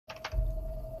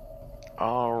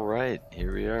Alright,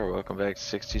 here we are. Welcome back to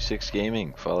 66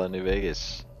 Gaming, Fallout New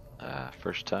Vegas.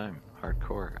 First time,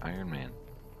 hardcore, Iron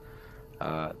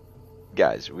Man.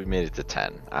 Guys, we made it to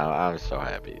 10. I'm so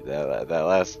happy. That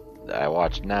last, I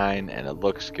watched 9 and it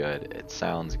looks good, it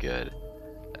sounds good,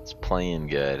 it's playing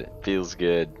good, it feels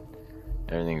good,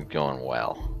 everything's going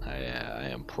well. I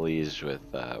am pleased with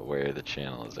where the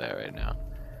channel is at right now.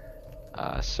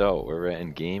 So, where we're at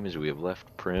in game is we have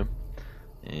left Primm,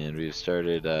 and we've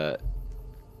started,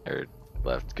 or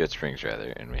left Good Springs rather,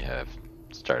 and we have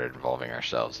started involving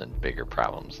ourselves in bigger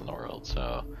problems in the world.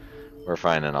 So we're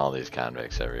finding all these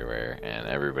convicts everywhere, and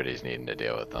everybody's needing to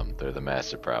deal with them. They're the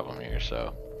massive problem here.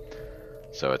 So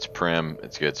it's Primm,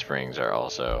 it's Good Springs are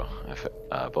also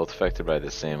both affected by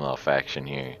the same little faction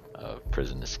here of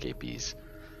prison escapees.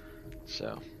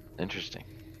 So interesting.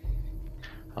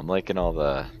 I'm liking all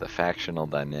the factional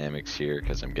dynamics here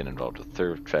because I'm getting involved with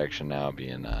third faction now,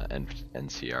 being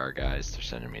NCR guys. They're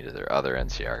sending me to their other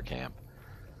NCR camp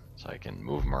so I can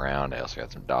move them around. I also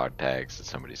got some dog tags that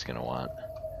somebody's going to want.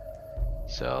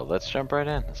 So let's jump right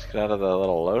in. Let's get out of the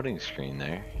little loading screen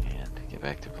there and get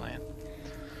back to playing.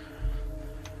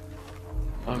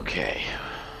 Okay.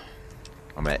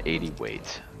 I'm at 80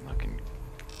 weight. I'm looking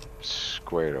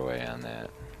squared away on that.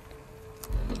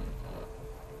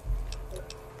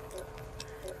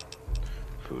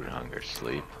 Food, hunger,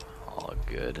 sleep, all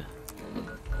good.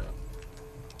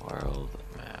 World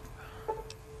map.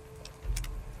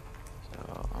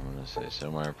 So I'm gonna say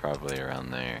somewhere probably around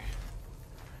there.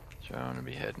 So I'm gonna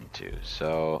be heading to.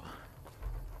 So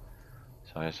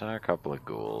I saw a couple of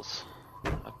ghouls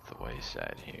up the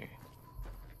wayside here.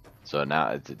 So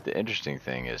now the interesting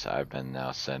thing is I've been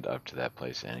now sent up to that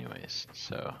place anyways.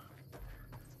 So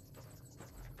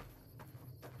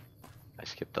I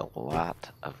skipped a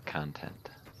lot of content.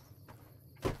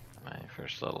 My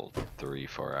first little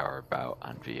 3-4 hour bout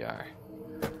on VR.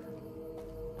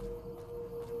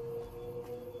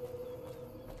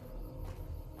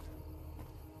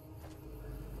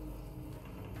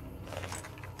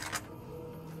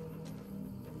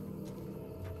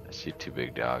 I see 2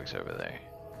 big dogs over there.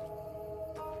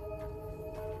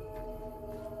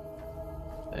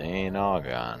 They ain't all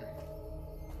gone.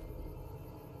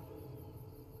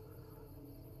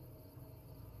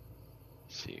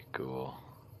 See a ghoul.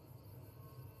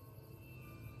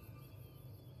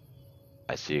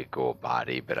 I see a ghoul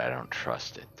body, but I don't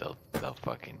trust it. They'll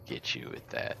fucking get you with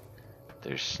that.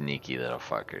 They're sneaky little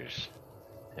fuckers.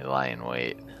 They lie in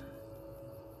wait.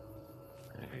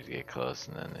 If you get close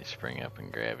and then they spring up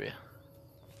and grab you.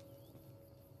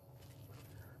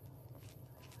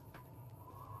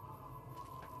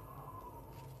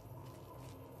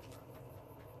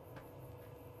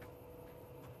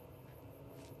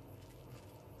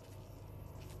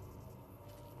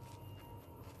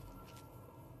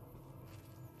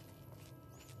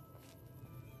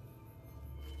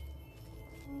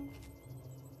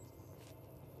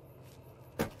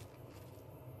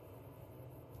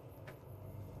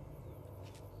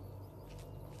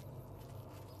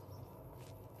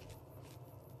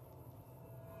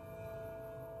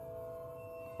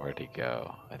 Where'd he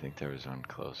go? I think there was one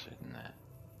closer than that.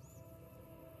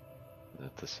 Is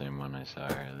that the same one I saw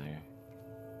earlier?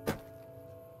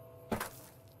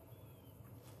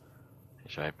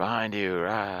 He's right behind you,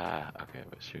 rah! Okay,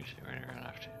 but seriously, where did he run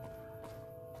off to?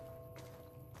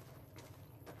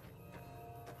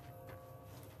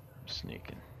 I'm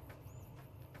sneaking.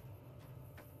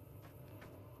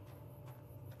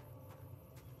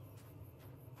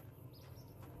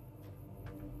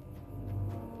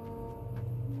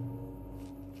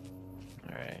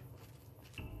 Alright.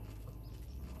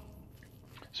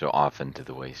 So off into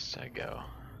the wastes I go.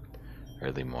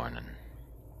 Early morning.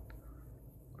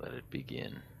 Let it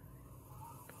begin.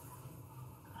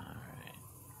 Alright.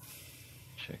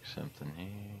 Check something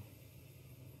here.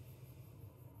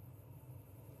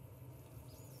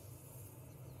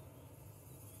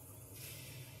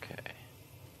 Okay.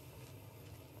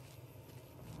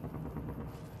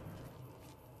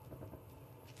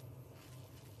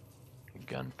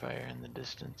 Gunfire in the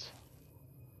distance.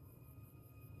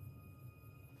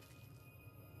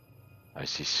 I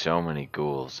see so many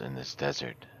ghouls in this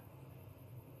desert.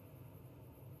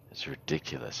 It's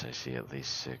ridiculous. I see at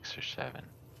least 6 or 7.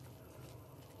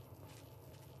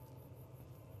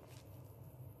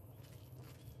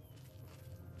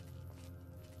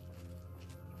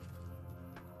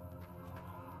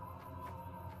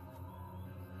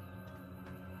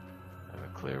 I have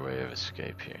a clear way of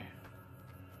escape here.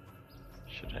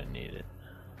 Should I need it?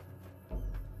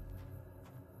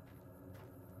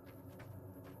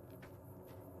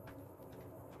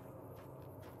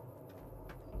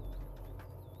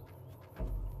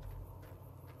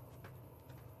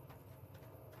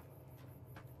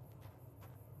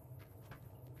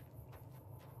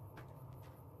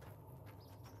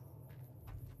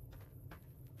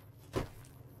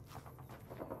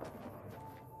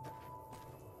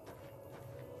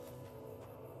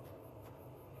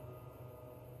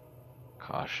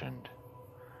 Cautioned.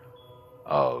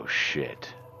 Oh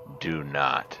shit. Do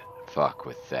not fuck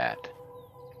with that.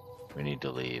 We need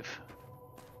to leave.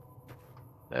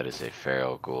 That is a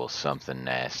feral ghoul, something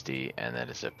nasty, and that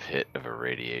is a pit of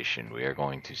irradiation. We are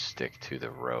going to stick to the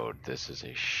road. This is a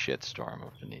shitstorm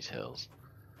up in these hills.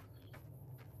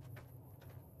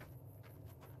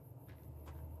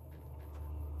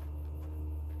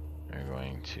 We're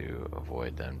going to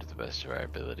avoid them to the best of our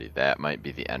ability. That might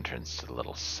be the entrance to the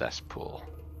little cesspool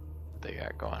they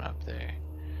got going up there.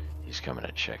 He's coming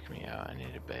to check me out. I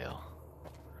need to bail.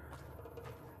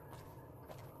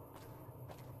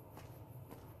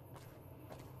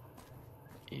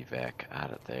 Evac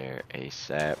out of there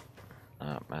ASAP.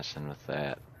 Not messing with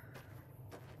that.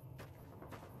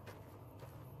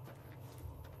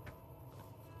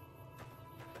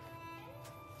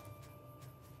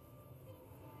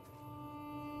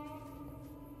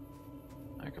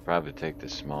 I could probably take the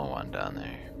small one down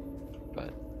there,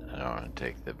 but I don't want to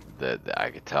take the I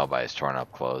could tell by his torn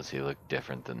up clothes he looked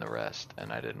different than the rest,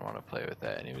 and I didn't want to play with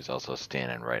that. And he was also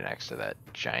standing right next to that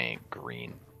giant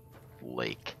green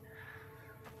lake.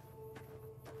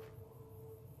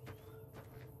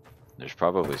 There's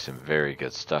probably some very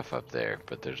good stuff up there,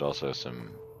 but there's also some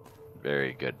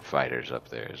very good fighters up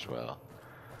there as well.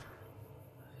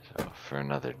 So for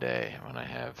another day when I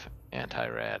have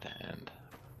anti-rad and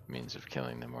means of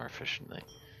killing them more efficiently.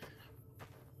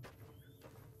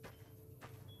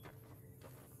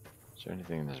 Is there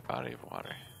anything in this body of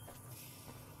water?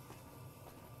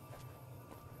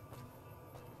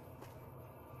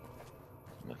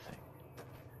 Nothing.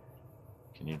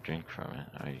 Can you drink from it?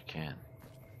 Oh, you can.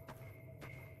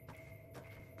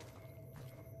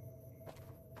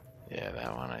 Yeah,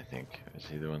 that one I think. Is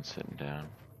he the one sitting down?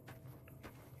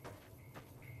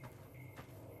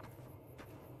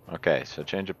 Okay, so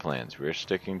change of plans. We're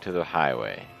sticking to the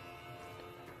highway.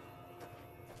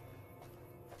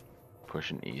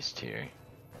 Pushing east here.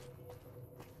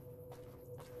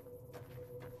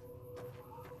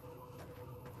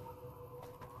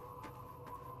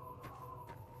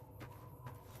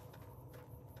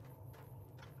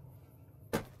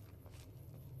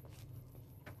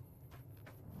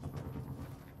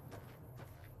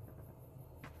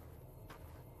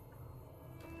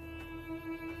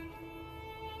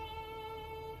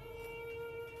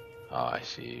 Oh, I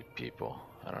see people.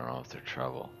 I don't know if they're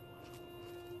trouble.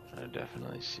 I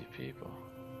definitely see people.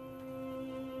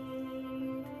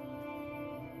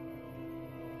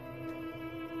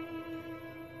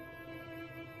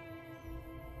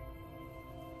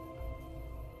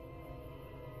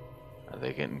 Are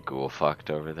they getting ghoul fucked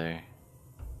over there?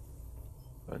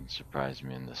 Wouldn't surprise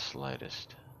me in the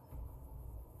slightest.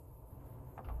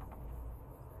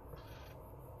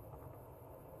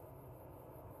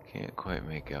 Can't quite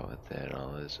make out what that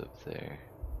all is up there.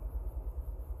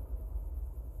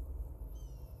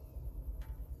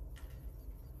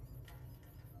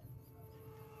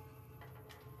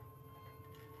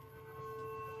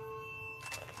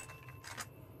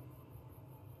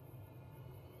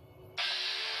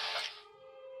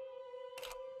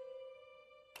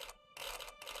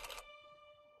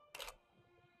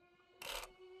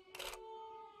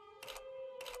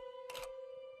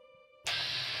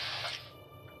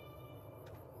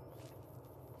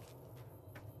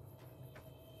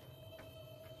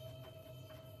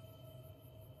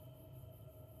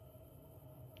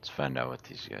 Let's find out what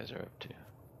these guys are up to.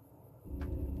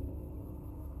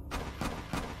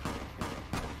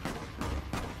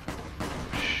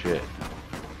 Shit.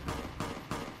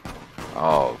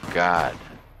 Oh god.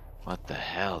 What the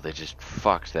hell? They just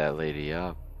fucked that lady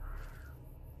up.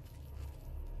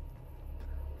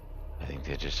 I think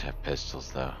they just have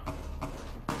pistols though.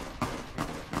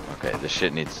 Okay, this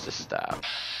shit needs to stop.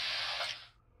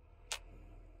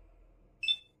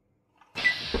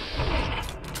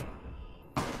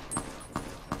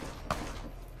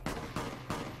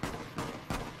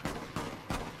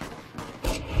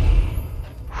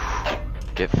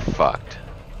 Get fucked.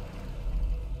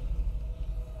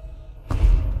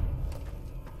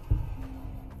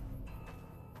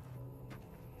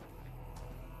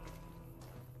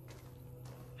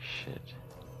 Shit.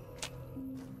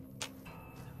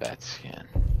 Bat scan.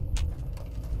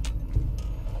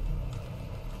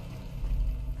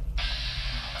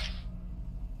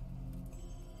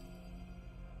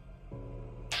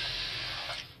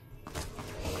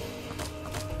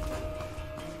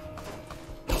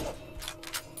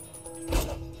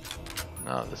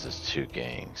 No, this is two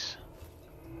gangs.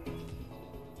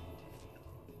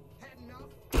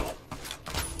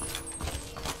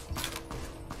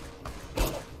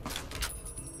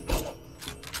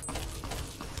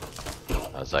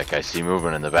 was like, I see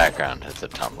movement in the background. It's a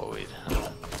tumbleweed.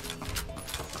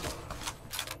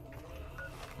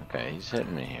 Okay, he's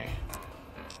hitting me here.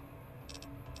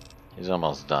 He's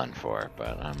almost done for,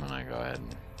 but I'm gonna go ahead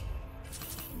and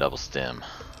double stim.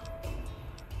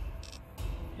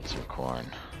 Get some corn.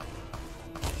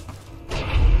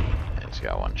 Yeah, he's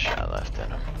got one shot left in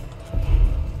him.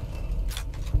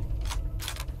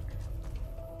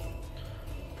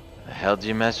 The hell did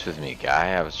you mess with me,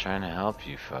 guy? I was trying to help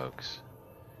you folks.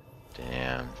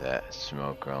 Damn, that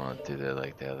smoke rolling through there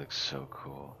like that looks so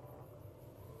cool.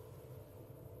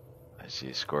 I see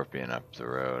a scorpion up the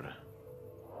road.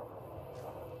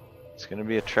 It's gonna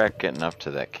be a trek getting up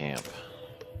to that camp.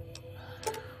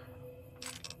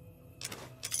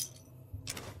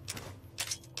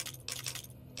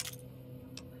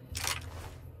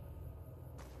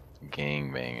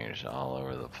 Gangbangers all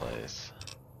over the place.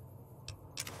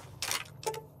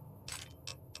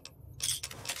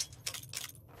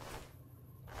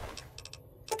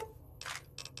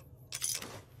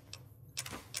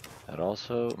 That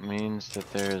also means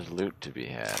that there is loot to be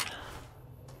had.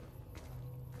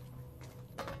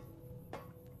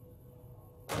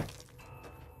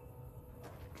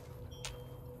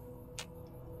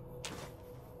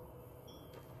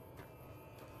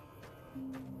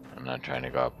 I'm not trying to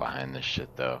go up behind this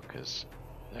shit though, because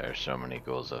there are so many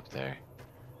ghouls up there.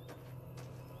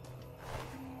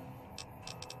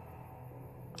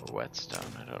 A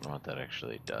whetstone, I don't know what that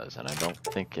actually does, and I don't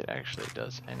think it actually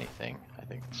does anything. I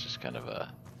think it's just kind of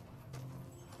a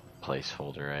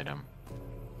placeholder item.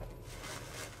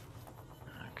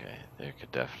 Okay, there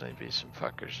could definitely be some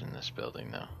fuckers in this building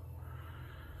though.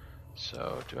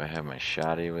 So, do I have my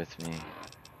shotty with me?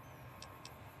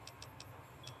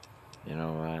 You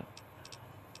know what?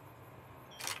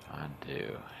 I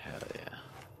do. Hell yeah.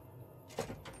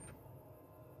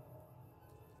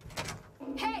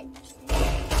 Hey!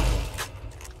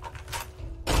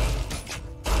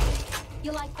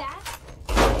 You like that?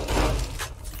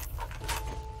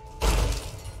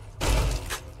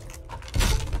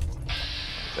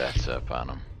 That's up on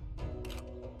him.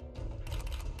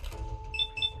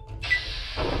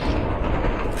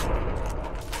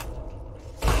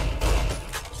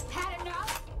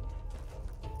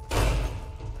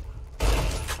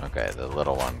 Okay, the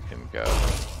little one can go.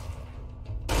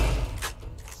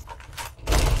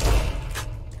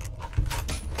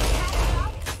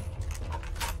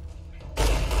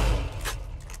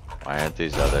 Why aren't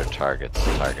these other targets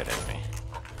targeting me?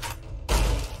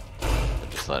 They're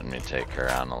just letting me take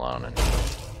her on alone and I'm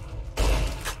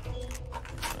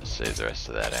gonna save the rest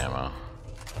of that ammo.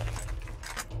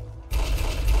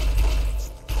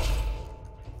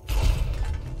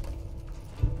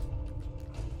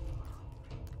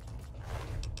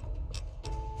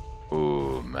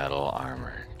 Ooh, metal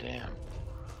armor, damn.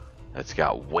 It's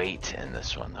got weight in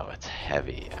this one though, it's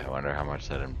heavy. I wonder how much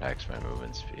that impacts my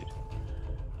movement speed.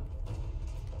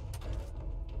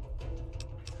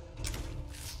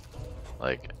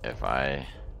 Like, if I...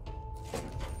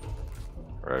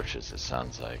 Roaches, it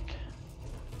sounds like.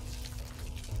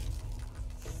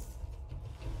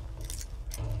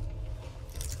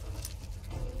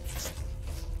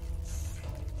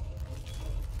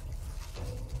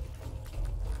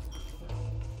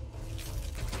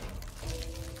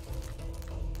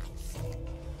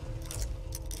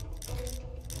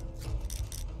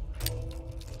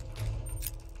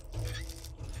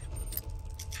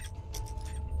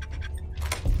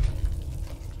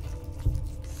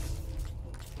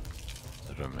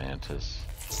 A mantis.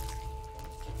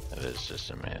 It is just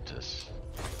a mantis.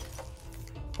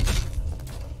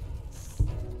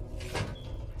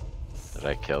 Did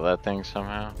I kill that thing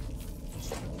somehow?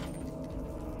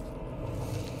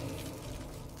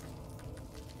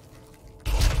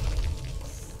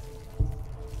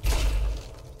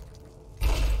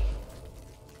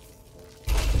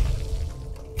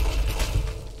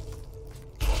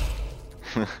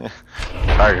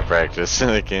 Target practice.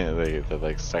 They can't. They're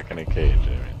like stuck in a cage. I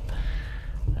mean,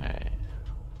 all right.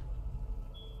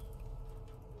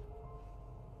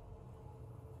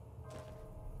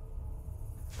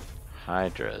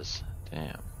 Hydras.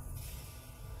 Damn.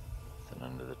 Nothing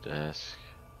under the desk.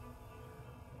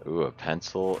 Ooh, a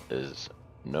pencil is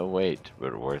no weight,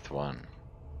 but worth one.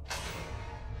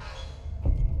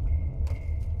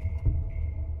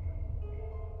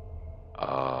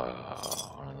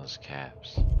 Oh, one of those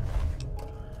caps.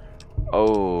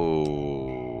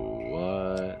 Oh,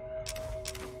 what?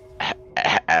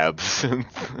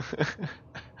 Absinthe.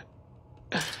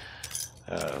 Oh,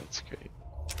 that's great.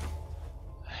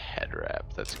 Head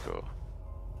wrap, that's cool.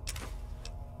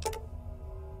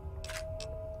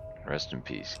 Rest in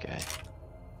peace, guy.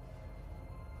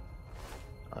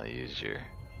 I'll use your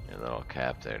little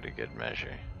cap there to good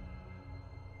measure.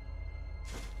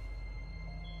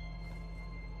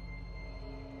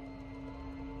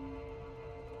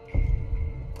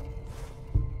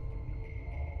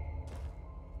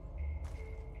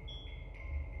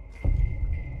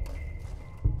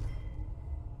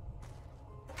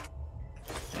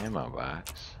 Ammo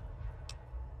box.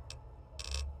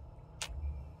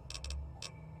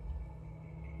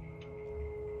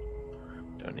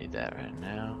 Don't need that right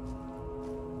now.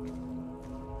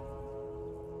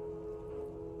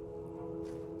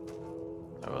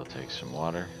 I will take some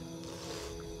water.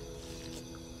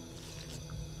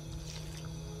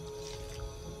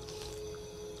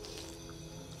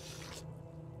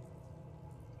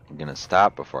 I'm gonna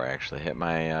stop before I actually hit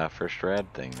my first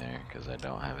rad thing there, because I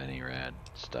don't have any rad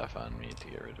stuff on me to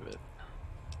get rid of it.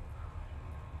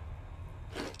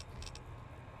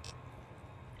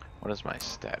 What is my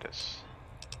status?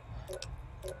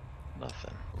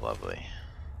 Nothing. Lovely.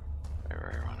 Right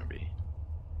where I want to be.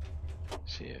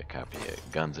 See a copy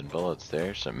of Guns and Bullets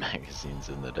there. Some magazines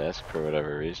in the desk for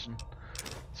whatever reason.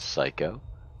 Psycho.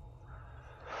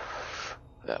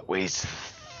 That weighs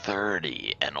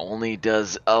 30 and only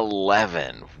does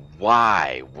 11.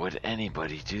 Why would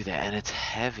anybody do that? And it's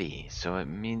heavy, so it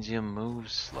means you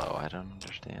move slow. I don't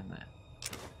understand that.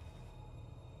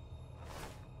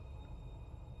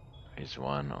 Phase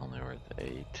 1 only worth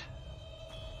 8.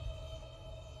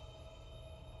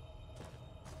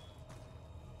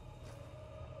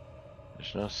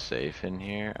 There's no safe in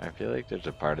here. I feel like there's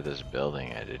a part of this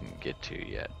building I didn't get to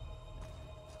yet,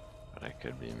 but I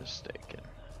could be mistaken.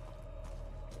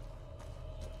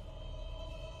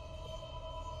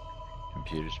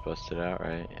 Computer's busted out,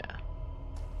 right? Yeah.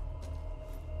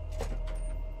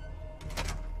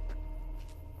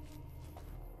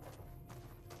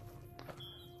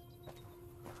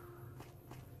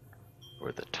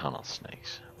 We're the tunnel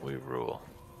snakes. We rule.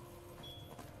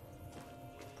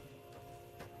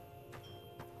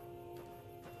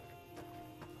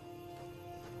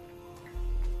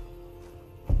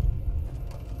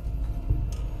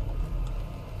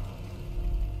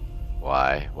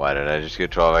 Why? Why did I just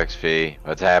get 12 XP?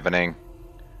 What's happening?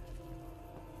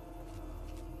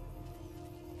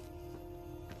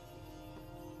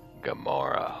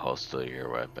 Gamora, holster your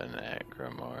weapon at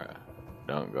Gamora.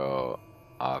 Don't go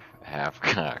off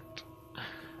half-cocked.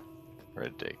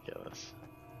 Ridiculous.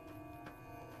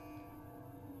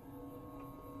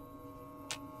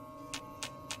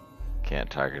 Can't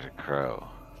target a crow.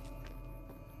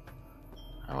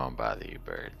 I won't bother you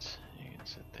birds. You can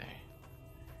sit there.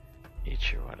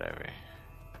 Eat your whatever.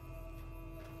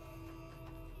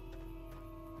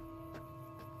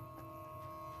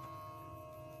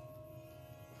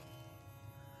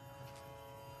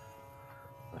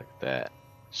 Like that.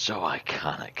 So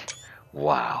iconic.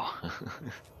 Wow.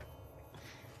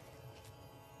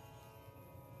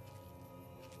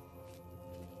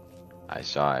 I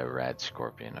saw a red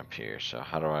scorpion up here, so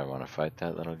how do I want to fight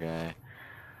that little guy?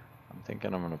 I'm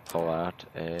thinking I'm going to pull out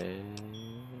a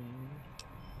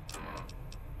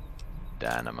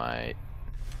dynamite.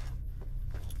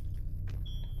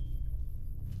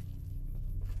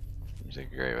 Seems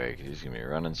like a great way, because he's going to be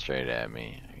running straight at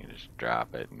me. I can just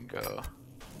drop it and go.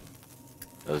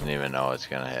 Doesn't even know it's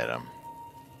going to hit him.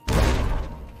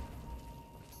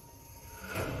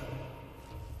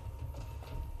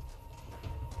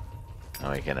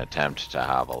 Now he can attempt to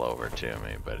hobble over to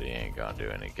me, but he ain't going to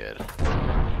do any good.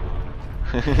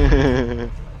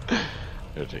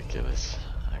 Ridiculous.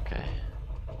 Okay.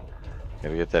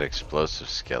 Gotta get that explosive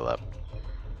skill up.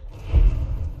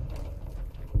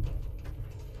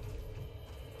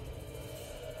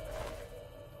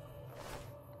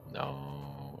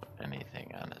 No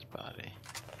anything on his body.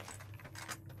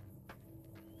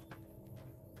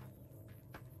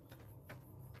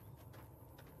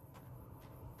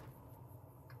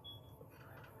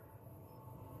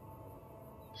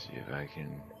 See if I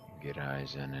can get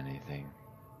eyes on anything.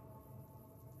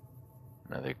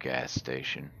 Another gas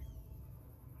station.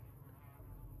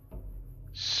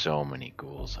 So many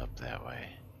ghouls up that way.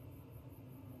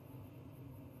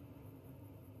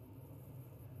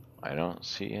 I don't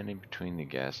see any between the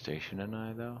gas station and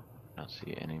I, though. I don't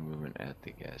see any movement at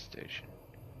the gas station.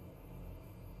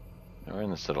 Now we're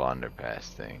in this little underpass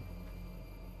thing.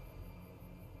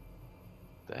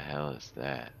 The hell is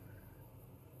that?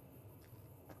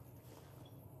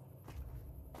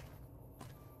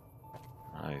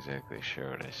 Not exactly sure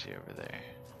what I see over there.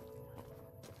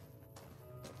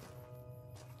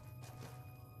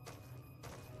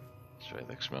 This way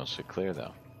looks mostly clear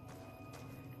though.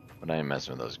 But I ain't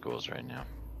messing with those ghouls right now.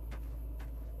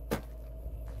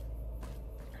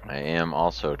 I am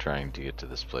also trying to get to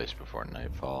this place before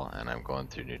nightfall, and I'm going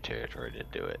through new territory to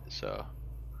do it, so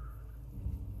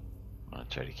I'll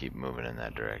try to keep moving in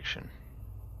that direction.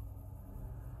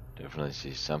 Definitely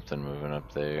see something moving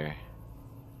up there.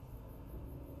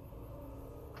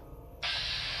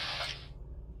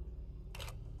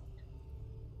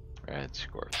 Red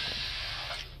scorpion.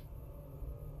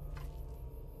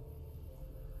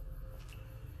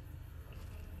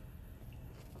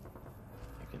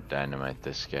 I can dynamite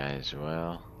this guy as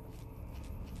well.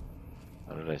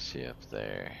 What did I see up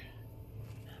there?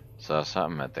 Saw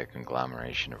something at the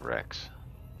conglomeration of wrecks.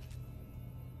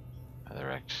 The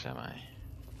wrecked semi.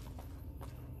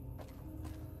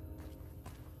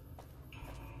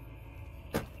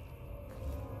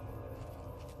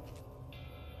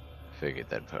 Figured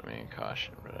that'd put me in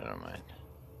caution, but I don't mind.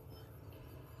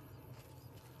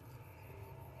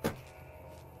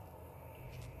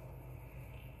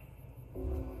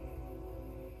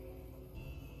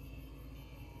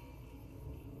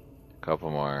 A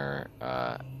couple more,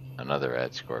 another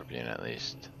red scorpion at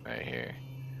least, right here.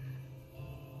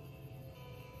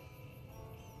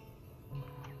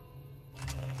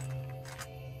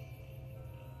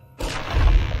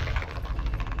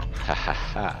 Ha ha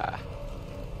ha.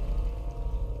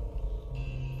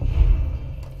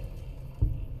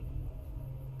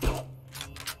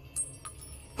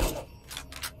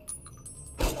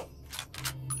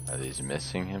 Are these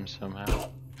missing him somehow?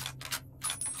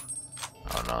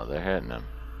 Oh no, they're hitting him.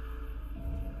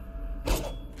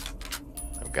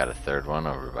 I've got a third one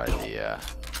over by the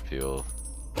fuel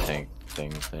tank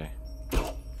things there.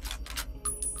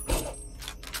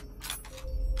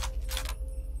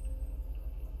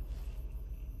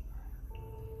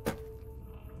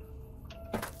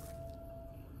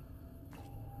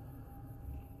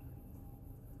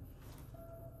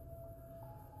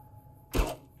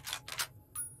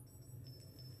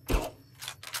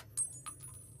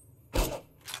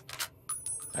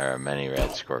 There are many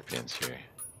red scorpions here.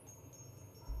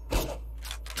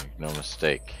 Make no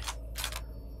mistake.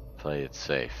 Play it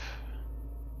safe.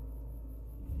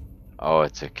 Oh,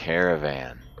 it's a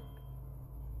caravan.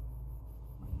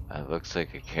 That looks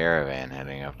like a caravan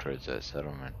heading up towards that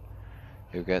settlement.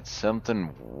 You've got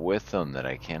something with them that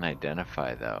I can't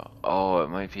identify though. Oh, it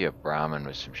might be a Brahmin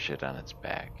with some shit on its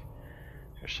back.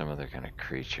 Or some other kind of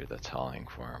creature that's hauling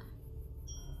for him.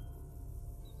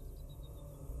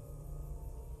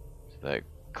 That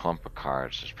clump of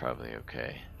cards is probably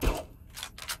okay. The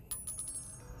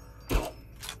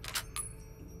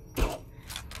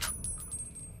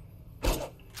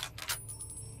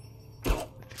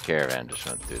caravan just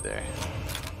went through there.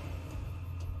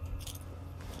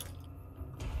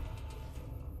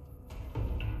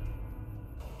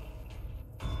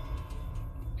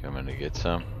 Coming to get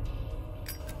some.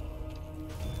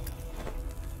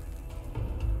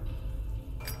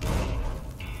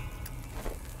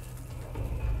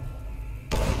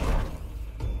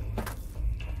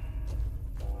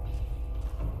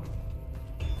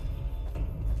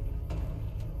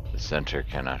 Center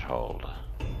cannot hold.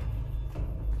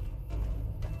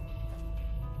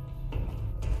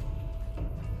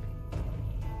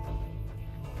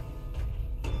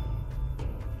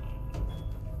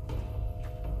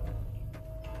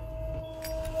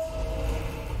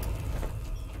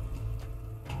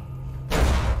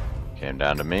 Came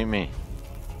down to meet me.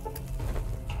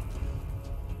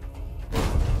 I'm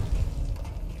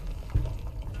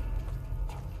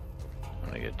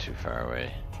gonna get too far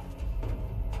away.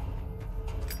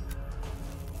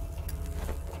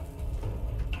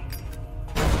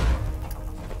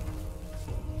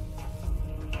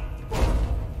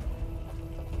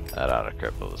 That ought to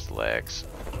cripple his legs.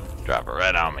 Drop it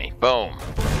right on me. Boom!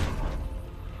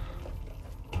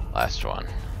 Last one.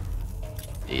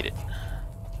 Eat it.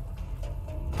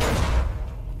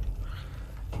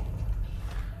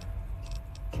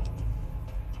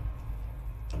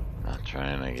 Not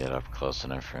trying to get up close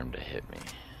enough for him to hit me.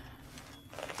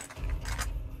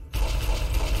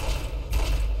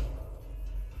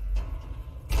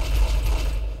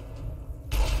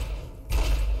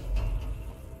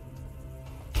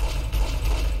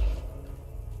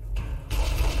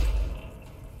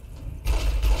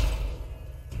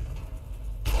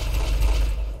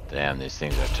 Damn, these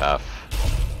things are tough.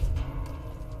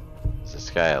 Is this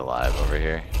guy alive over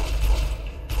here?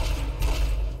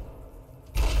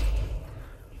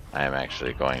 I am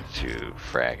actually going to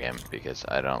frag him because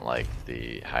I don't like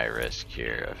the high risk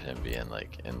here of him being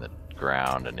like in the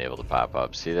ground and able to pop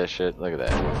up. See that shit? Look at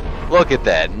that. Look at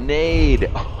that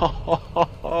nade!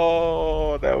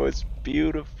 Oh, that was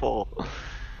beautiful.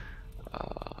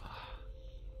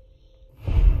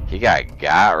 He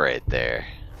got right there.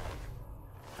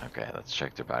 Okay, let's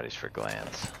check their bodies for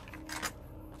glands.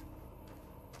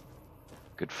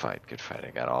 Good fight, good fight.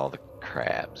 I got all the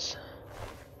crabs.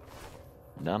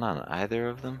 None on either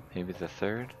of them? Maybe the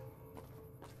third?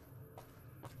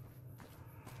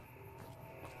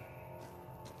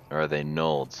 Or are they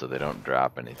nulled so they don't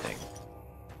drop anything?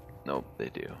 Nope, they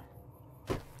do.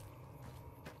 I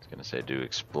was gonna say,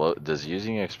 does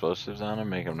using explosives on them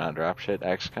make them not drop shit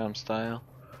XCOM style?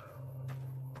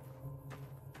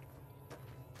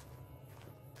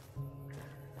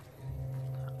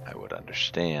 I would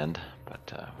understand, but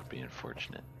would be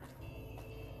unfortunate.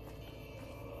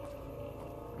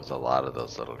 There's a lot of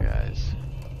those little guys.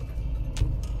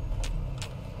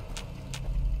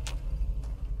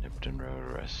 Nipton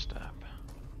Road rest stop.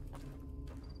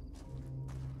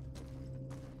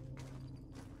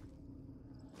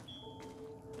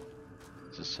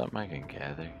 Is this something I can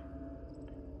gather?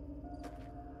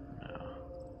 No.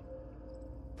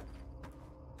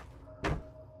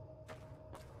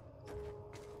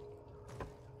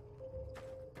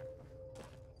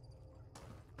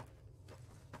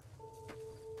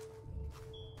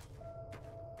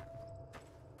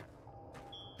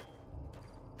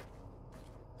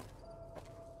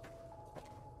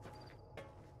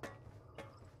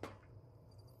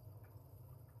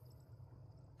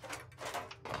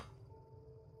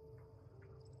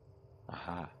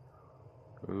 Aha.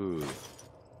 Ooh.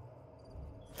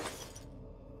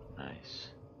 Nice.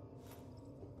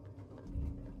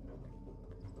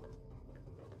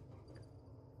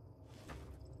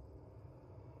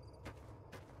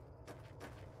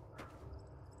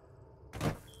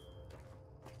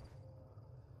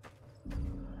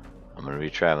 I'm going to be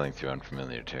traveling through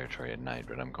unfamiliar territory at night,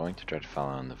 but I'm going to try to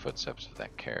follow in the footsteps of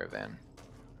that caravan.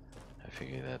 I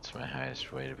figure that's my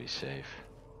highest way to be safe.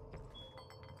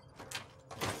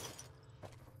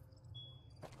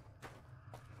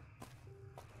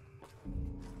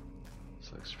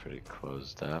 This looks pretty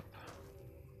closed up.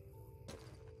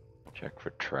 Check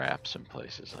for traps in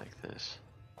places like this.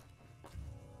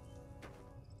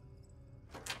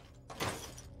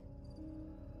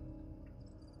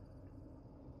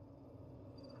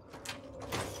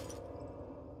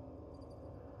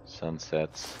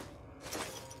 Sunsets.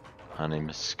 Honey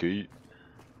mesquite.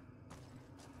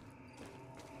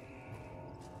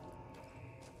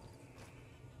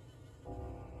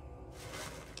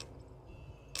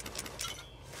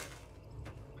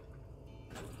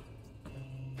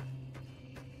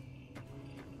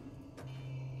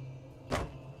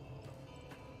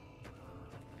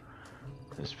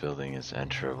 This building is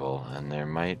enterable, and there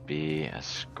might be a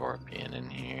scorpion in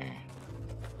here.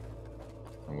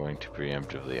 I'm going to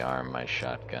preemptively arm my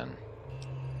shotgun.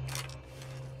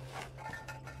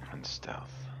 And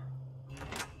stealth.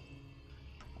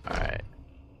 Alright.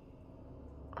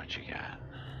 What you got?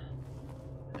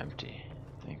 Empty.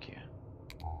 Thank you.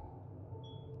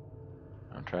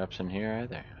 No traps in here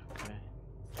either. Okay.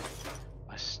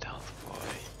 A stealth boy.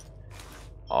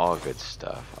 All good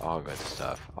stuff. All good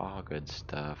stuff. All good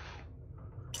stuff.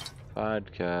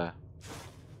 Vodka.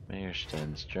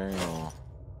 Mayerston's journal.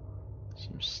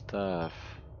 Some stuff.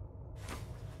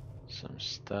 Some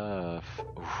stuff.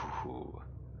 Ooh.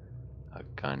 A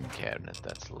gun cabinet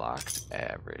that's locked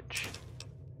average.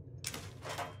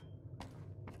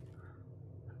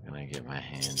 I'm gonna get my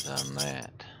hands on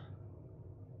that.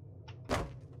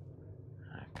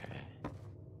 Okay.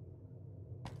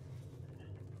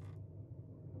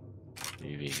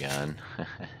 BB gun.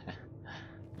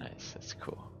 Nice, that's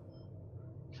cool.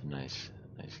 It's a nice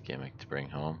gimmick to bring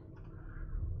home.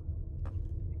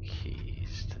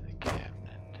 Keys to the cabinet.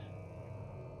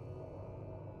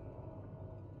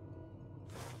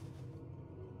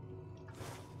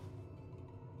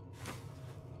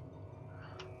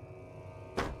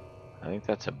 I think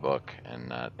that's a book and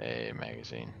not a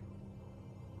magazine.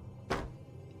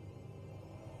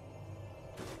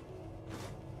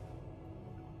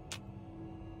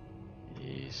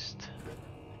 East.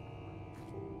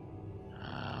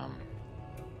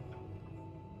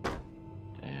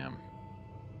 Damn.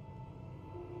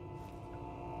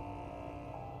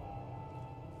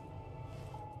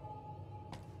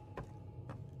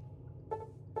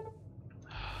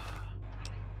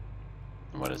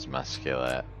 What is my skill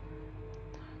at?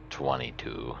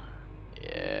 22.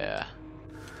 Yeah.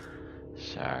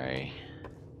 Sorry.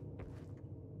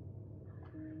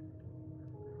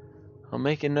 I'll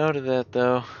make a note of that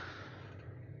though.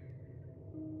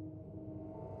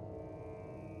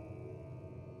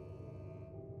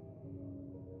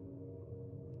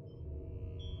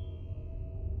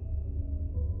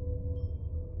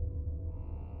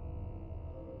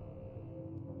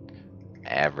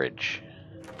 Average.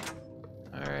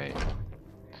 Alright.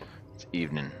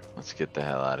 evening. Let's get the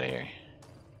hell out of here.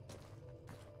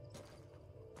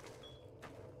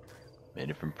 Made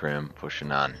it from Primm,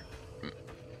 pushing on.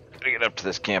 Gotta get up to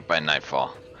this camp by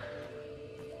nightfall.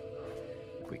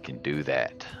 We can do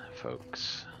that,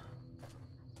 folks.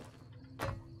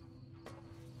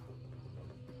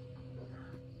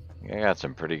 I got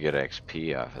some pretty good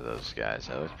XP off of those guys.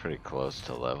 I was pretty close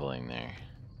to leveling there.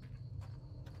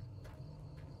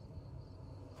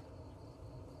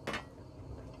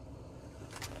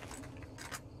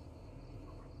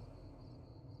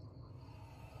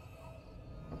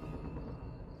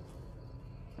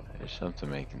 There's something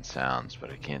making sounds, but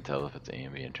I can't tell if it's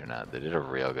ambient or not. They did a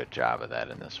real good job of that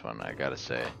in this one, I gotta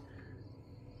say.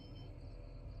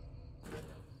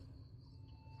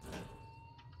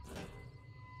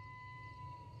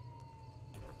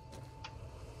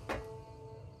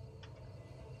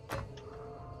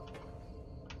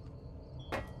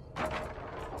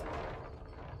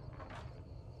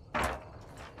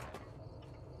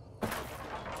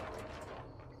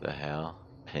 The hell?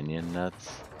 Pinion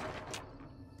nuts?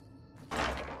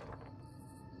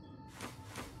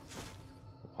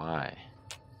 Why?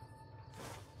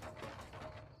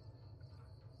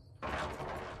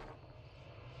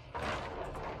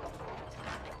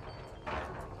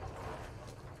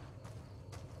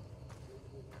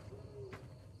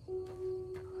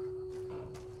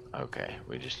 Okay,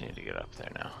 we just need to get up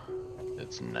there now.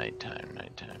 It's nighttime,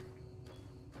 nighttime.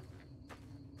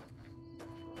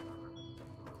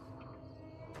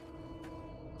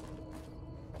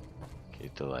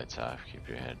 Keep the lights off, keep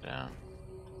your head down.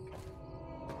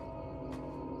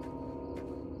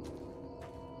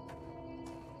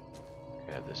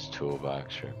 Grab this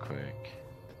toolbox real quick.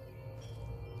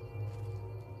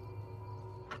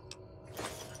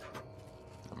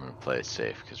 I'm gonna play it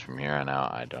safe, because from here on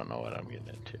out, I don't know what I'm getting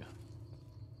into.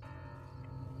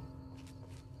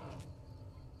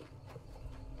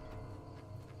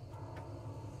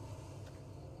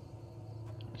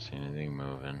 Don't see anything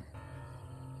moving.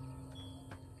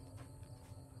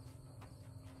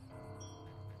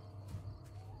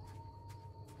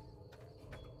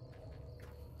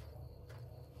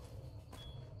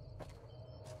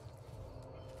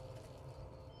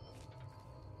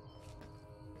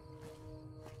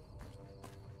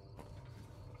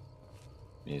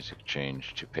 Music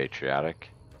changed to patriotic.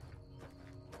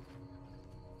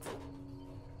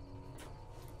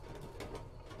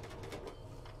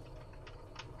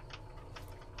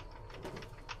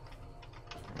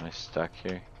 Am I stuck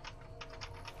here?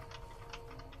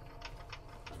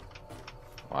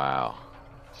 Wow.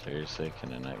 Seriously,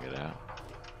 can I not get out?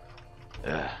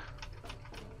 Ugh.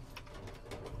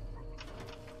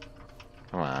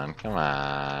 Come on, come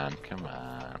on, come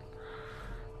on.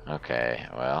 Okay,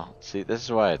 well, see, this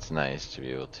is why it's nice to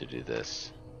be able to do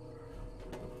this.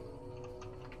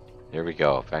 Here we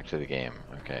go, back to the game.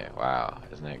 Okay, wow,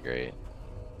 isn't that great?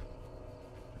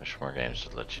 Wish more games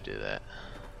would let you do that.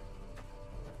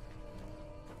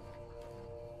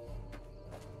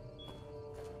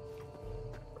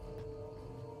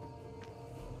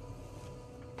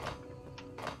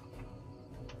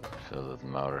 Filled with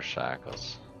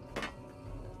motorcycles.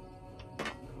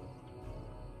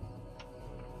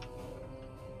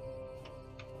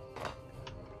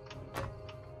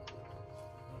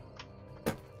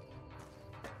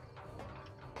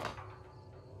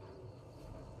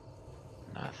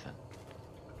 Nothing.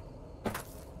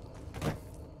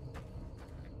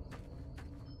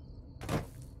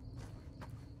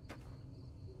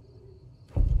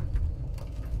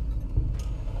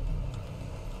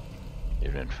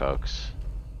 Evening, folks.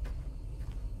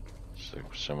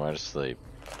 Somewhere to sleep.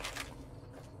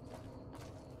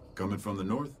 Coming from the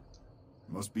north?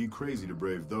 Must be crazy to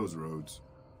brave those roads.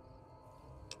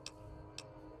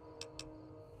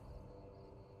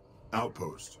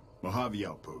 Outpost. Mojave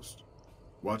Outpost.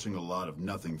 Watching a lot of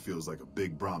nothing feels like a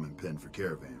big Brahmin pen for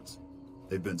caravans.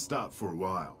 They've been stopped for a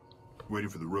while, waiting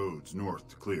for the roads north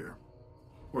to clear.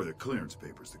 Or their clearance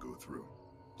papers to go through.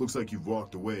 Looks like you've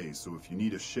walked away, so if you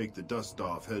need to shake the dust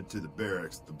off, head to the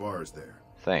barracks at the bars there.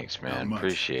 Thanks, man. Much,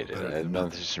 appreciate it. I've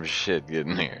been through some shit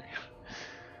getting here.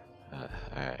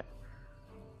 Alright.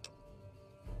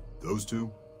 Those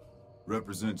two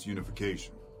represents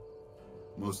unification.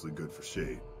 Mostly good for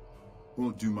shade.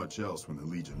 Won't do much else when the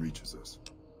Legion reaches us.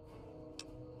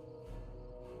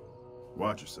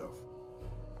 Watch yourself.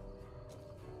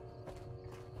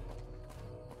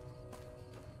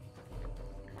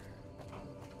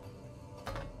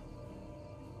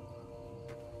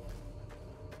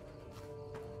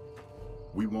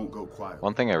 We won't won't go quiet.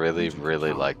 One thing I really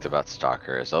liked about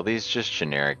Stalker is all these just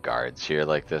generic guards here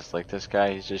like this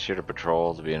guy, he's just here to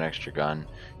patrol, to be an extra gun.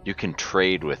 You can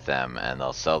trade with them and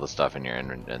they'll sell the stuff in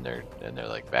their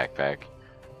like backpack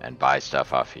and buy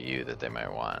stuff off of you that they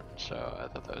might want. So I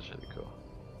thought that was really cool.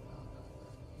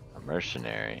 A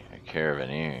mercenary, a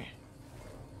caravaneer.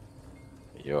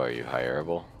 Yo, are you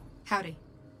hireable? Howdy.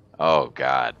 Oh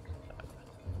god.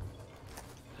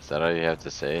 Is that all you have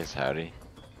to say is howdy?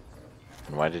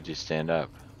 And why did you stand up?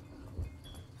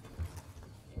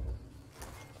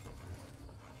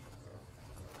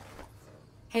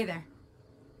 Hey there.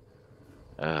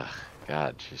 Ugh,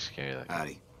 god, she's scary like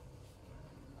Howdy.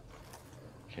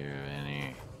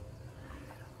 Caravaneer.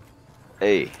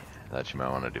 Hey, thought you might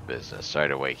want to do business. Sorry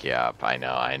to wake you up. I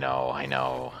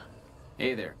know.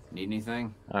 Hey there. Need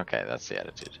anything? Okay, that's the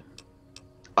attitude.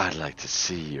 I'd like to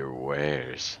see your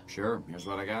wares. Sure. Here's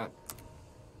what I got.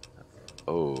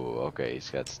 Oh, okay, he's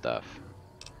got stuff.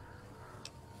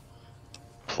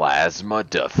 Plasma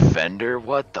Defender?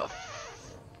 What the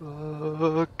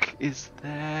fuck is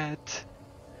that?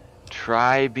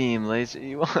 Tri-beam laser?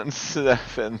 You want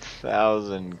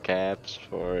 7,000 caps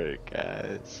for it,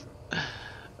 guys.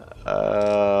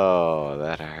 Oh,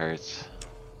 that hurts.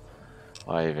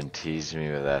 Why even tease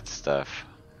me with that stuff?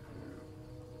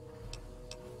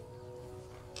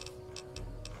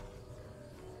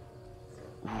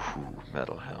 Ooh,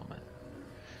 metal helmet.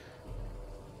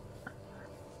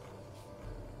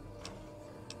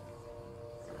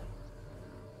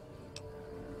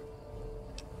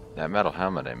 That metal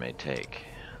helmet I may take.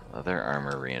 Leather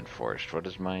armor reinforced. What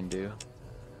does mine do?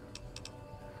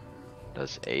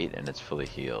 Does 8 and it's fully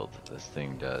healed. This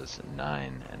thing does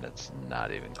 9 and it's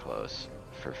not even close.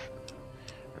 For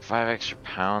 5 extra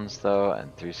pounds though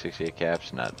and 368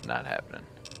 caps, not happening.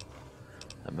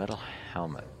 The metal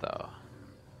helmet though.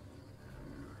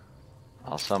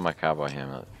 I'll sell my cowboy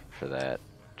helmet for that,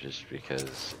 just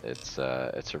because it's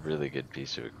a really good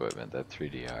piece of equipment. That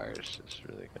 3DR is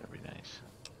really gonna be nice.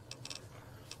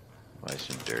 Buy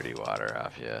some dirty water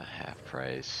off you, half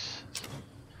price.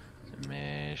 Some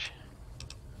mesh.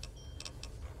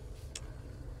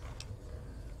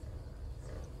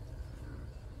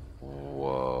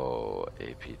 Whoa,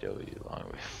 APW long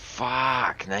way.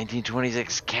 Fuck,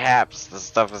 1926 caps. This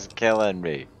stuff is killing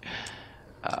me.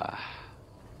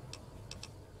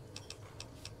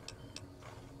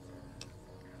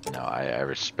 No, I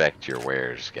respect your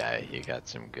wares, guy. You got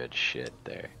some good shit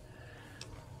there.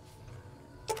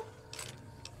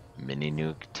 Mini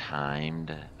nuke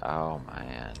timed. Oh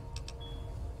man.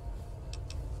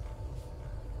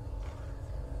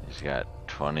 He's got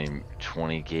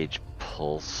 20 gauge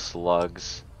pulse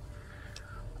slugs.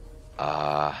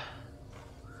 I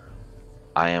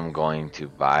am going to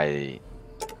buy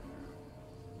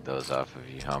those off of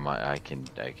you. How much? I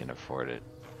can afford it.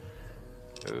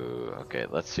 Ooh, okay,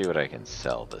 let's see what I can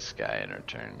sell this guy in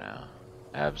return now.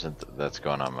 Absinthe, that's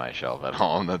going on my shelf at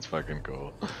home. That's fucking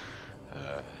cool.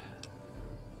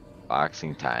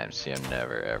 Boxing time. See, I'm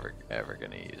never ever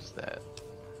gonna use that.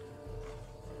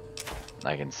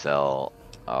 I can sell.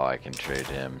 Oh, I can trade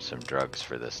him some drugs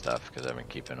for this stuff because I've been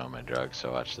keeping all my drugs.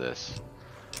 So watch this.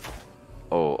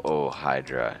 Oh,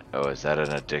 Hydra. Oh, is that an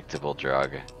addictable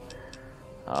drug?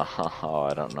 Oh,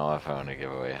 I don't know if I want to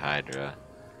give away Hydra.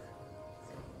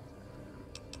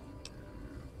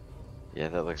 Yeah,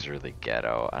 that looks really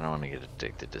ghetto. I don't want to get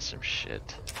addicted to some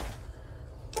shit.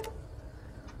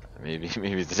 Maybe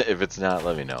if it's not,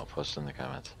 let me know. Post in the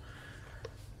comments.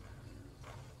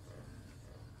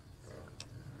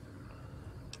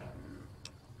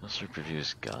 Let's review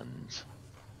guns.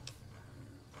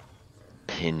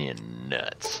 Pinion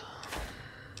nuts.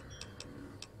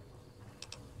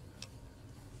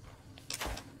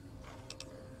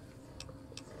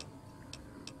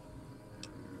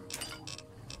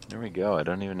 There we go. I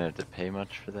don't even have to pay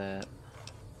much for that.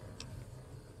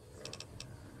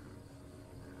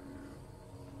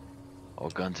 Oh,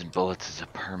 guns and bullets is a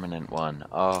permanent one.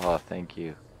 Oh, thank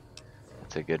you.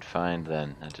 That's a good find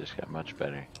then. That just got much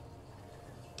better.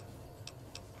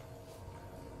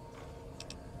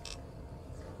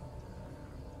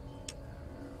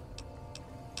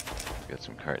 Got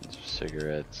some cartons of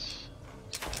cigarettes.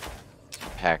 Some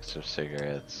packs of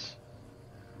cigarettes.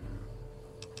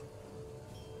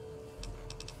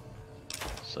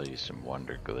 Sell you some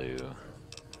Wonder Glue.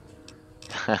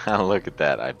 Look at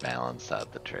that, I balanced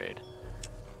out the trade.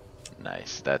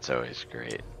 Nice, that's always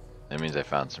great. That means I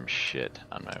found some shit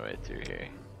on my way through here.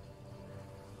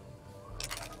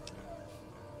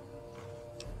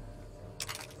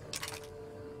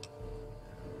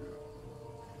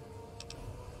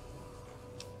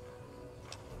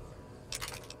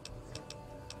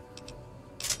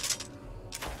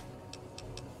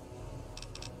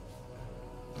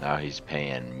 Now he's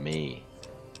paying me.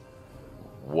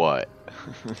 What?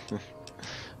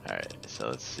 Alright, so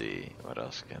let's see. What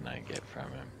else can I get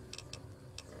from him?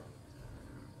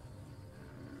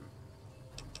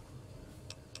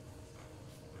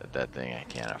 That thing I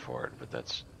can't afford, but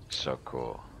that's so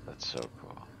cool. That's so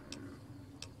cool.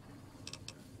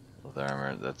 With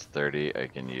armor, that's 30. I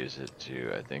can use it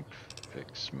to, I think,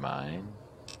 fix mine.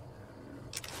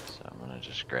 So I'm gonna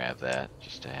just grab that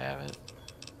just to have it.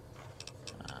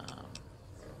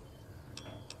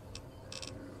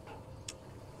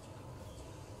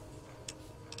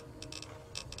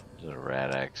 Is it a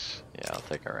Rad-X? Yeah, I'll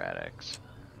take a Rad-X.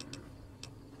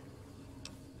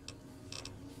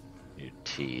 You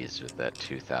tease with that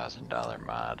 $2,000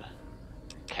 mod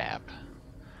cap.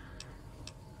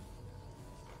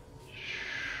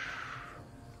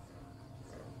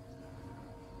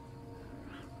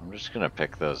 I'm just gonna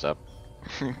pick those up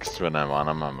because when I'm on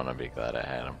them, I'm gonna be glad I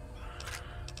had them.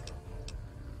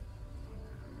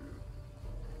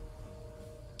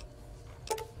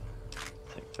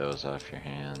 Take those off your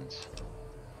hands.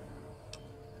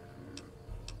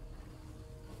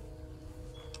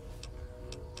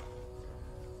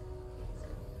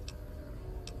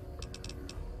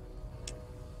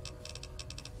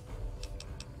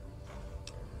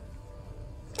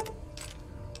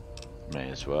 May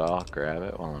as well grab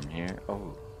it while I'm here.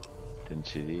 Oh, didn't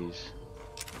see these.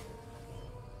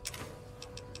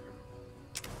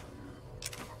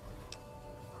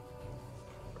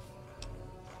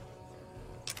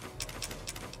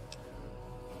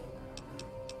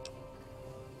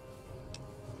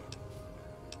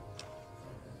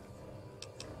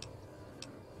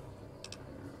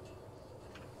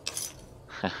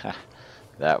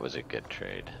 That was a good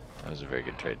trade. That was a very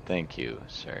good trade. Thank you,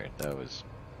 sir. That was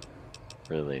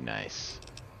really nice.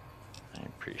 I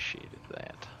appreciated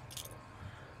that.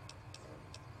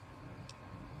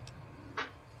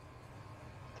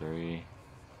 Three,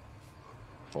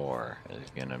 4 is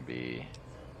gonna be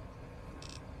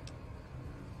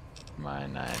my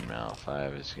 9mm.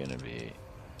 5 is gonna be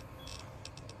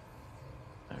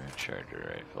my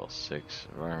charger rifle. 6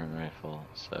 varmint rifle.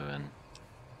 7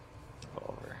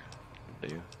 revolver.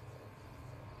 Do.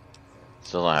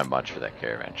 Still don't have much for that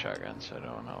caravan shotgun, so I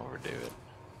don't want to overdo it.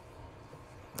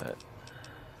 But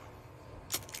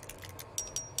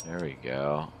there we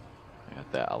go. I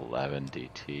got that 11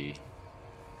 DT.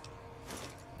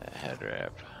 That head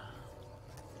wrap.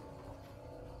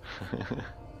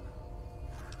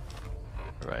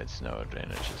 Provides no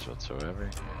advantages whatsoever.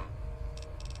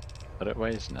 But it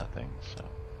weighs nothing, so.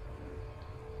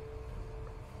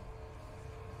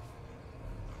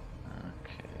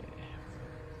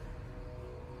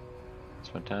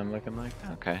 What's my time looking like?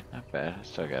 Okay, not bad. I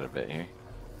still got a bit here.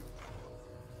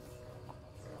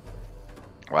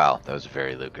 Wow, that was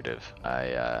very lucrative.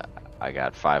 I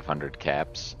got 500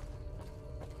 caps,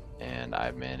 and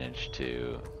I managed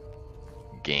to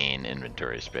gain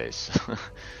inventory space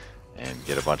and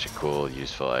get a bunch of cool,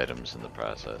 useful items in the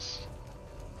process.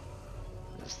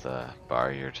 Is the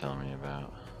bar you're telling me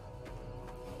about?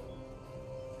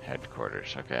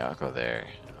 Headquarters. Okay, I'll go there.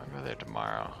 I'll go there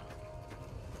tomorrow.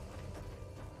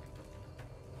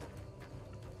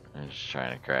 I'm just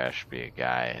trying to crash, be a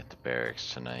guy at the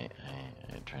barracks tonight.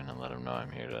 I ain't trying to let them know I'm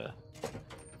here to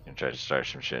try to start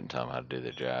some shit and tell them how to do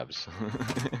their jobs.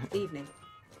 Evening.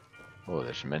 Oh,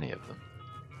 there's many of them.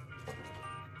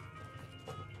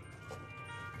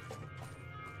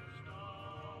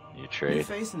 You New trade?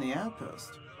 face in the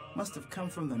outpost. Must have come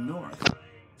from the north.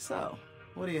 So,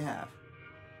 what do you have?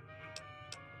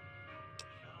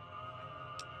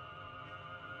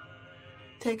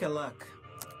 Take a look.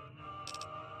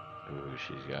 Ooh,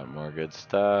 she's got more good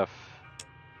stuff.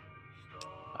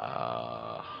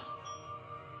 Wow.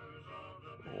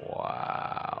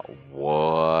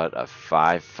 What a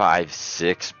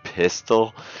 5.56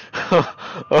 pistol?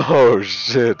 Oh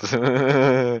shit.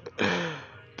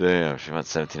 Damn, she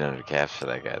wants 1,700 caps for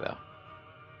that guy though.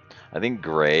 I think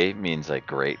gray means like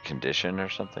great condition or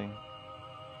something.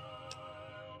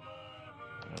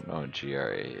 I don't know what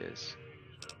GRA is.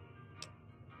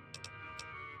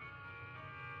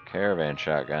 Caravan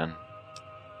shotgun.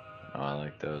 Oh, I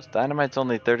like those. Dynamite's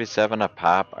only 37 a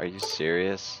pop. Are you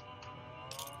serious?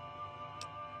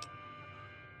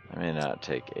 I may not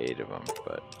take 8 of them,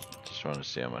 but just want to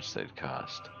see how much they'd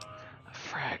cost. A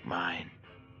frag mine.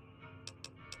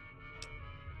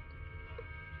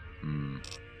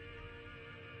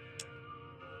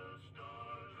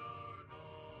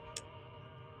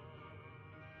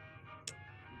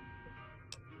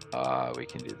 We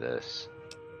can do this.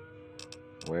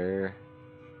 Where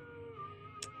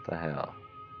the hell?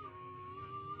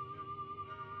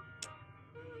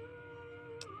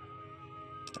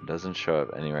 It doesn't show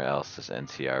up anywhere else, this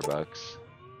NCR bucks.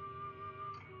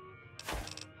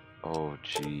 Oh,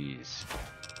 jeez.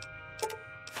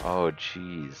 Oh,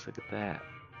 jeez. Look at that.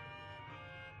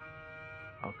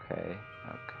 Okay.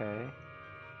 Okay.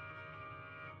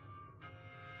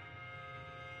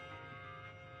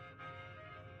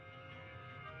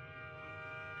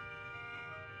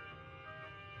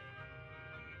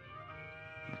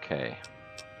 Okay.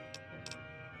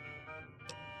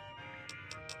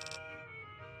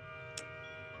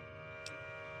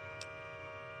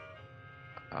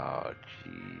 Oh,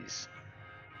 jeez.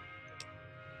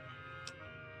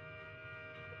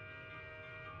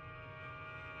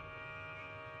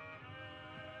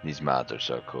 These mods are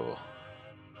so cool.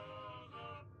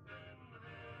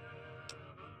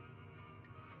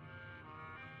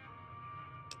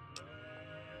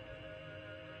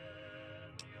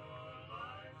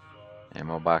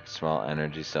 Ammo box, small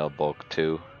energy cell, bulk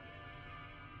 2.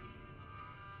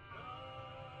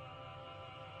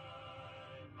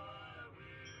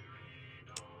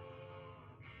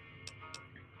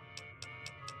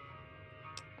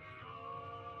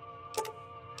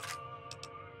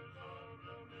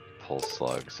 Pulse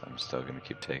slugs. I'm still gonna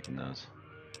keep taking those.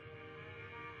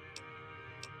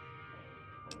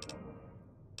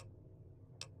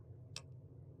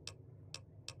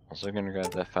 Also gonna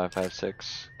grab that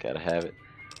 5.56. Gotta have it.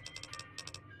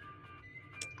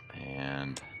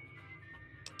 And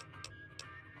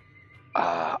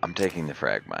I'm taking the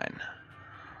frag mine.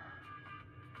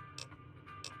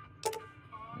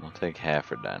 I'll take half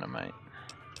for dynamite.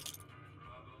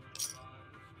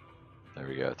 There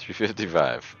we go.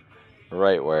 355.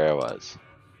 Right where I was.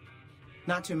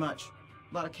 Not too much.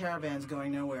 A lot of caravans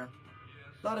going nowhere.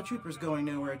 A lot of troopers going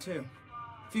nowhere, too.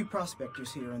 A few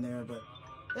prospectors here and there, but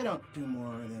they don't do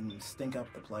more than stink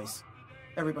up the place.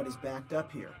 Everybody's backed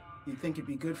up here. You'd think it'd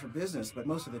be good for business, but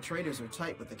most of the traders are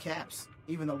tight with the caps,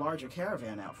 even the larger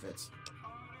caravan outfits.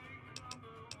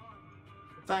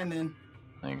 Fine then.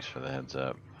 Thanks for the heads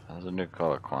up. How's the new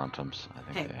color quantums? I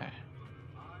think Hey. they are.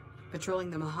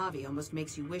 Patrolling the Mojave almost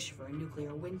makes you wish for a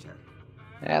nuclear winter.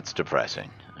 That's depressing.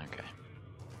 Okay.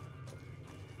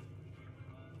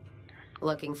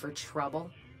 Looking for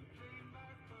trouble?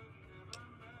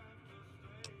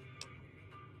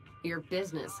 Your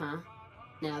business, huh?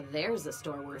 Now there's a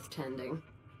store worth tending.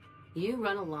 You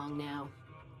run along now.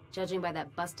 Judging by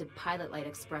that busted pilot light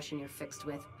expression you're fixed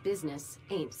with, business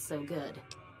ain't so good.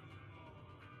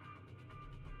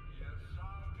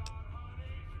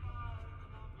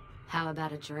 How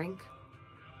about a drink?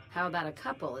 How about a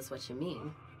couple is what you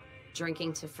mean.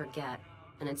 Drinking to forget,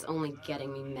 and it's only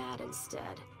getting me mad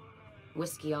instead.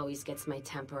 Whiskey always gets my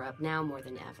temper up, now more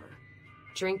than ever.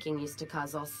 Drinking used to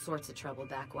cause all sorts of trouble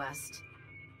back west.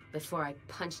 Before I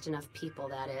punched enough people,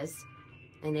 that is.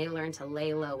 And they learned to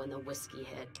lay low when the whiskey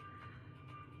hit.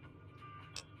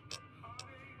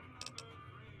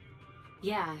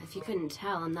 Yeah, if you couldn't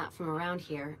tell, I'm not from around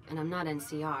here, and I'm not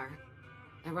NCR.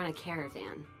 I run a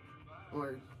caravan.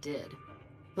 Or did.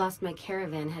 Lost my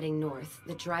caravan heading north.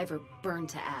 The driver burned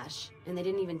to ash. And they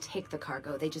didn't even take the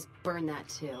cargo, they just burned that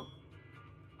too.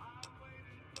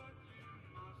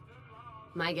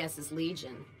 My guess is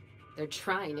Legion. They're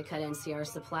trying to cut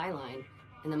NCR's supply line,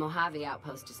 and the Mojave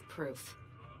Outpost is proof.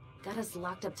 Got us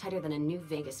locked up tighter than a New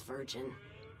Vegas virgin.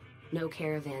 No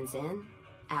caravans in,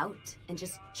 out, and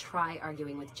just try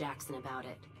arguing with Jackson about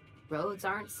it. Roads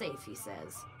aren't safe, he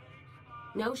says.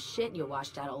 No shit, you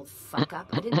washed out old fuck up.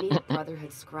 I didn't need a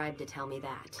Brotherhood scribe to tell me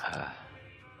that.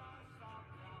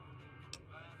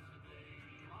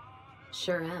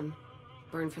 Sure am.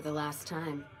 Burned for the last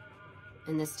time.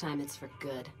 And this time it's for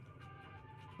good.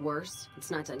 Worse,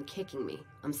 it's not done kicking me.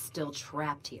 I'm still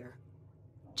trapped here.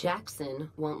 Jackson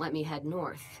won't let me head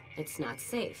north. It's not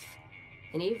safe.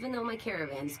 And even though my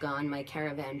caravan's gone, my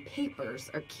caravan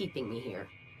papers are keeping me here.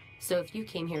 So if you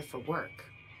came here for work,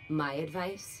 my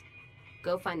advice?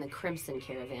 Go find the Crimson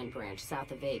Caravan branch south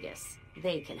of Vegas.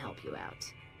 They can help you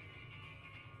out.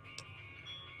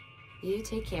 You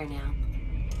take care now.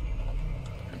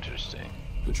 Interesting.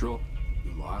 Patrol,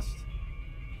 you lost?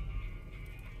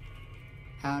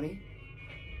 Howdy.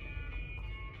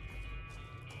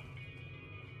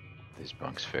 These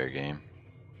bunks fair game.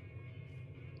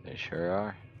 They sure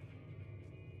are.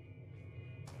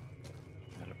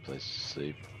 Got a place to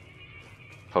sleep.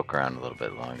 Poke around a little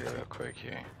bit longer real quick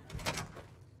here.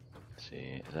 Let's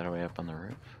see, is that a way up on the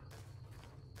roof?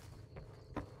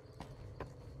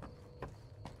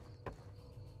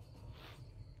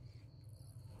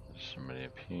 There's somebody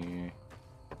up here.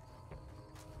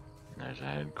 There's a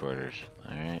headquarters.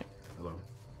 Alright. Hello.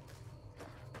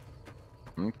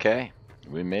 Okay.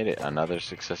 We made it. Another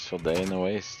successful day in the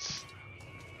wastes.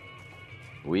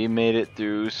 we made it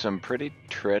through some pretty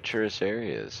treacherous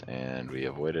areas, and we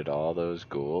avoided all those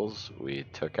ghouls. We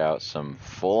took out some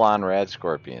full-on rad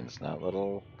scorpions, not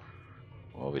little.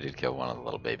 Well, we did kill one of the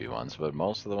little baby ones, but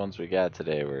most of the ones we got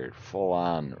today were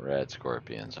full-on red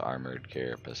scorpions, armored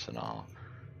carapace and all.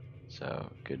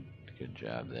 So good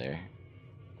job there.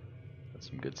 That's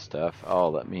some good stuff. Oh,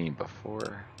 let me,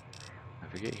 before I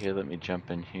forget here, let me jump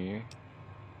in here.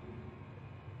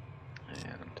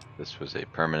 And this was a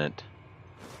permanent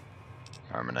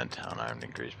unarmed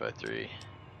increase by 3.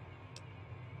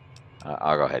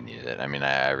 I'll go ahead and use it. I mean,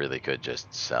 I really could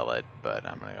just sell it, but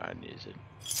I'm gonna go ahead and use it.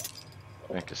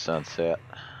 Back to sunset.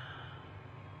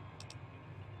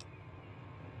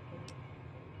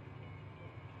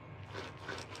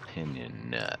 Pinion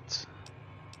nuts.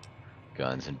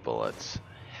 Guns and bullets.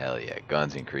 Hell yeah.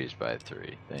 Guns increased by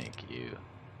 3. Thank you.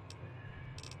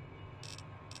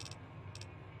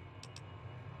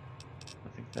 I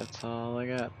think that's all I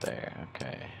got there.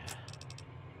 Okay.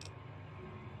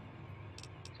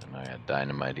 So now I got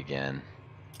dynamite again.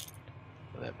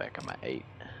 Put that back on my 8.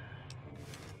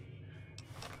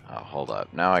 Oh, hold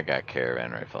up. Now I got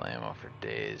caravan rifle ammo for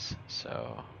days,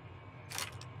 so...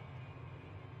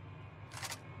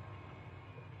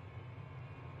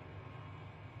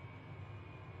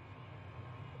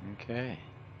 Okay.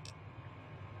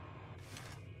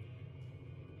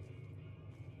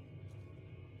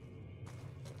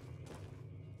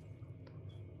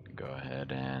 Go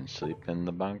ahead and sleep in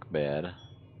the bunk bed.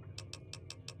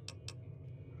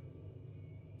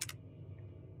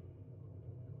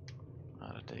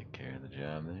 Ought to take care of the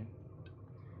job there.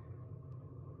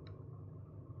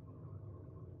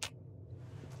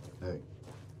 Hey.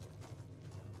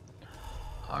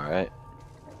 Alright.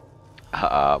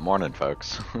 Morning,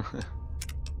 folks.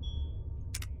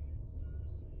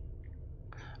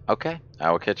 Okay, I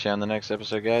will catch you on the next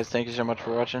episode, guys. Thank you so much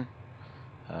for watching.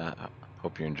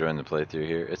 Hope you're enjoying the playthrough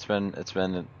here.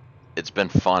 It's been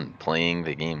fun playing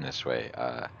the game this way.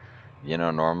 You know,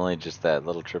 normally just that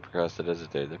little trip across the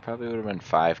desert there probably would have been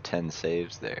 5-10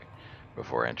 saves there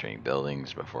before entering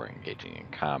buildings, before engaging in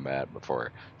combat,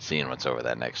 before seeing what's over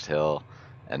that next hill,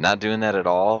 and not doing that at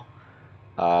all.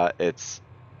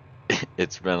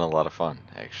 It's been a lot of fun,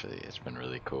 actually. It's been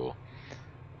really cool,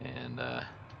 and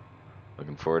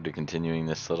looking forward to continuing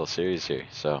this little series here.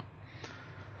 So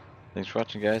thanks for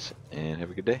watching, guys, and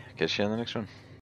have a good day. Catch you on the next one.